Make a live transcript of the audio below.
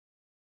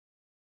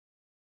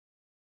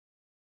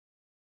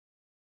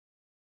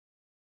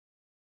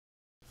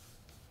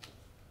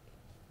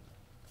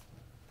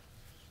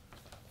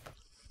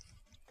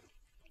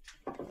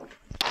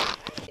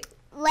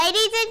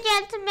Ladies and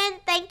gentlemen,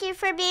 thank you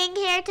for being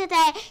here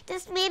today.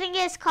 This meeting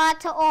is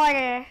called to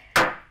order.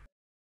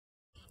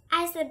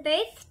 As the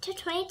Birth to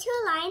 22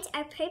 Alliance,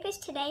 our purpose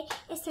today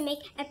is to make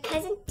a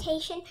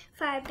presentation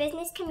for our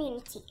business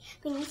community.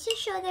 We need to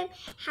show them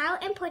how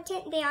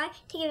important they are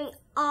to giving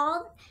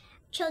all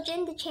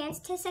children the chance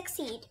to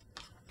succeed.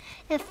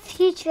 The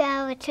future of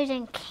our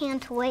children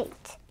can't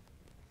wait.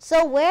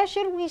 So where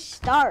should we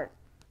start?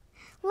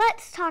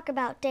 Let's talk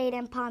about data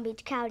in Palm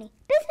Beach County.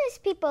 Business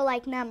people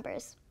like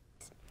numbers.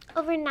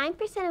 Over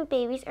 9% of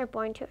babies are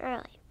born too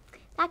early.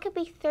 That could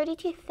be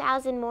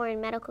 $32,000 more in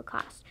medical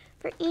costs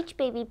for each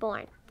baby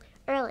born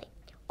early,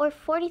 or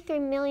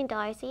 $43 million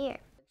a year.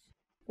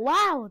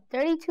 Wow,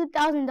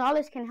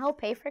 $32,000 can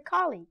help pay for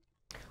college.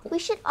 We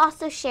should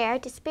also share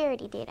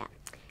disparity data.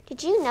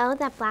 Did you know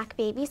that black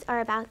babies are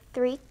about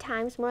 3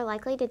 times more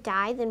likely to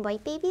die than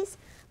white babies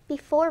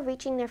before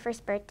reaching their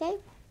first birthday?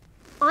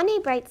 On a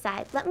bright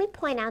side, let me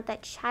point out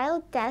that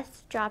child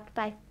deaths dropped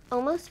by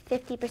almost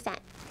 50%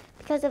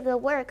 because of the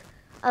work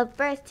of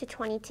birth to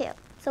 22.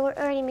 So we're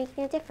already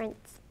making a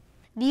difference.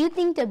 Do you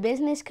think the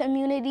business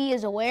community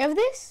is aware of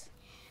this?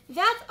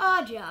 That's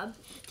our job,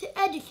 to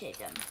educate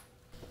them.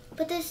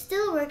 But there's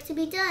still work to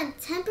be done.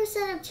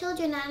 10% of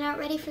children are not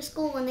ready for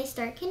school when they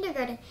start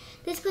kindergarten.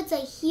 This puts a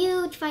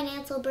huge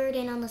financial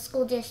burden on the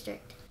school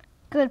district.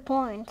 Good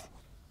point.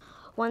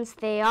 Once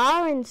they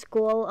are in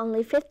school,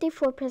 only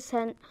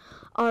 54%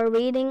 are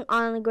reading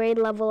on grade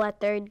level at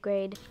 3rd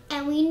grade.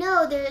 And we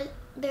know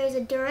there's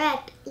a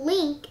direct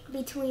link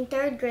between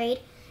 3rd grade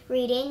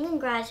reading and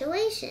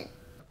graduation.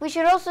 We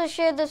should also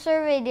share the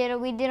survey data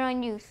we did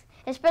on youth,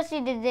 especially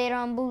the data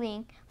on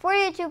bullying.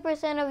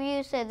 42% of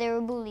youth said they were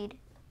bullied.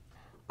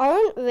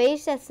 Aren't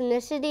race,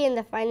 ethnicity, and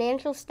the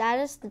financial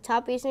status the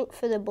top reason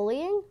for the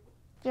bullying?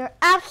 You're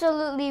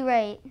absolutely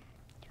right.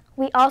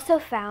 We also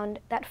found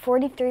that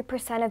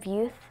 43% of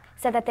youth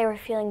said that they were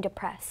feeling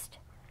depressed.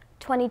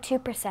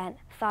 22%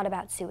 thought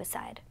about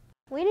suicide.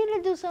 We need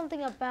to do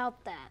something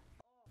about that.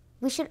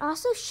 We should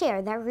also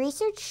share that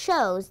research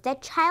shows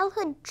that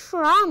childhood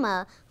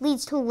trauma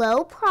leads to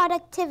low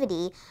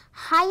productivity,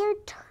 higher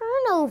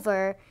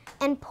turnover,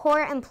 and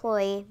poor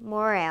employee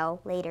morale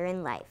later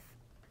in life.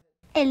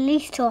 It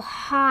leads to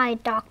high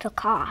doctor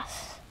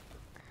costs.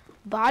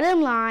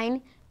 Bottom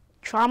line,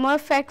 trauma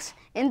affects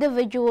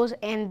individuals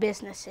and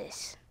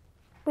businesses.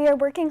 We are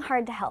working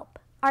hard to help.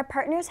 Our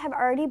partners have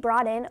already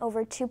brought in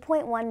over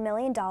 $2.1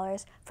 million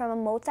from a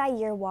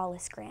multi-year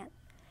Wallace grant.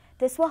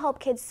 This will help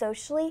kids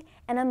socially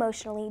and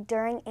emotionally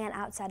during and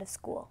outside of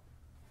school.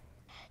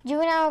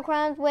 Juvenile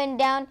crimes went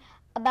down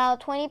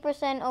about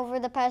 20% over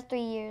the past 3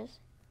 years.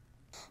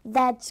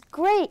 That's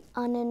great.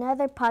 On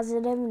another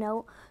positive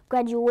note,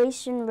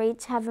 graduation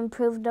rates have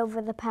improved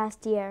over the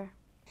past year.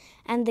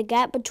 And the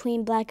gap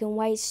between black and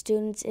white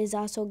students is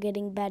also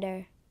getting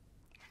better.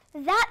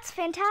 That's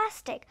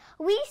fantastic.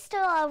 We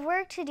still have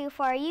work to do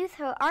for our youth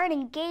who aren't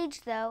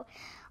engaged, though.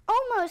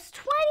 Almost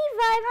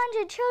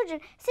 2,500 children,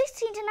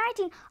 16 to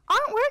 19,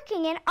 aren't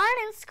working and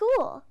aren't in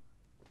school.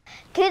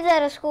 Kids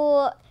out of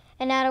school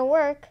and out of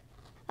work,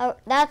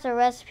 that's a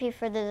recipe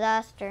for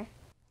disaster.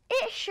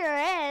 It sure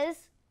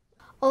is.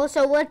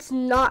 Also, let's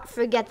not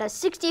forget that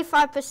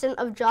 65%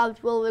 of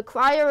jobs will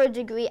require a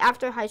degree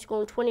after high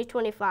school in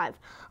 2025.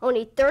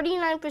 Only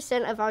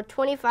 39% of our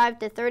 25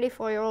 to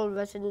 34-year-old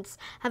residents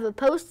have a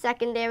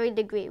post-secondary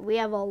degree. We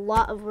have a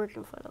lot of work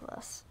in front of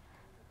us.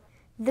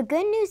 The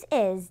good news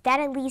is that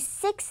at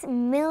least $6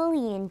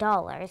 million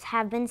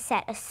have been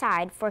set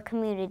aside for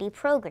community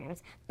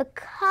programs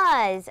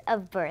because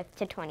of Birth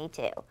to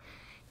 22.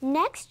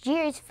 Next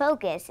year's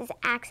focus is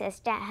access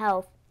to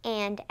health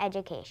and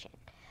education.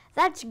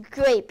 That's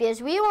great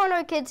because we want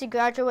our kids to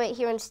graduate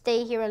here and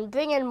stay here and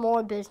bring in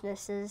more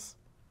businesses.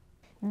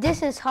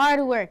 This is hard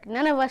work.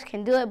 None of us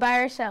can do it by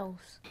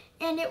ourselves.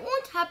 And it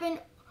won't happen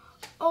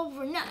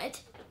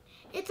overnight.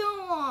 It's a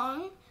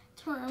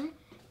long-term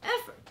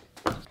effort.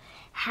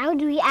 How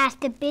do we ask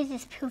the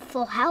business people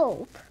for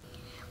help?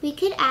 We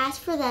could ask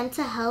for them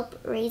to help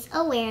raise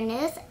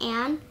awareness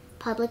and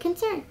public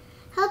concern.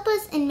 Help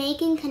us in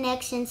making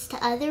connections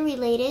to other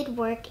related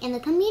work in the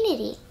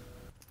community.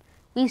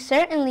 We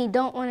certainly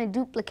don't want to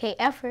duplicate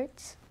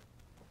efforts.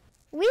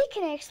 We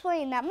can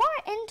explain that more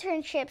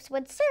internships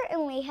would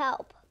certainly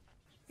help.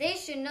 They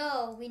should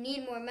know we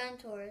need more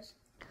mentors.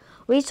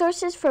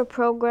 Resources for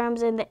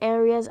programs in the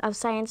areas of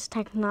science,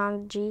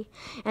 technology,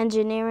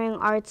 engineering,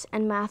 arts,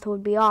 and math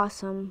would be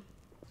awesome.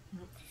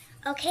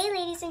 Okay,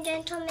 ladies and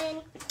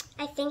gentlemen,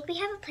 I think we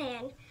have a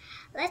plan.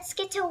 Let's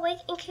get to work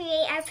and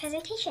create our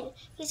presentation.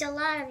 There's a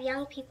lot of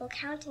young people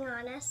counting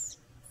on us.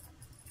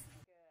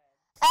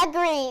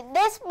 Agreed.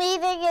 This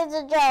meeting is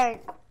adjourned.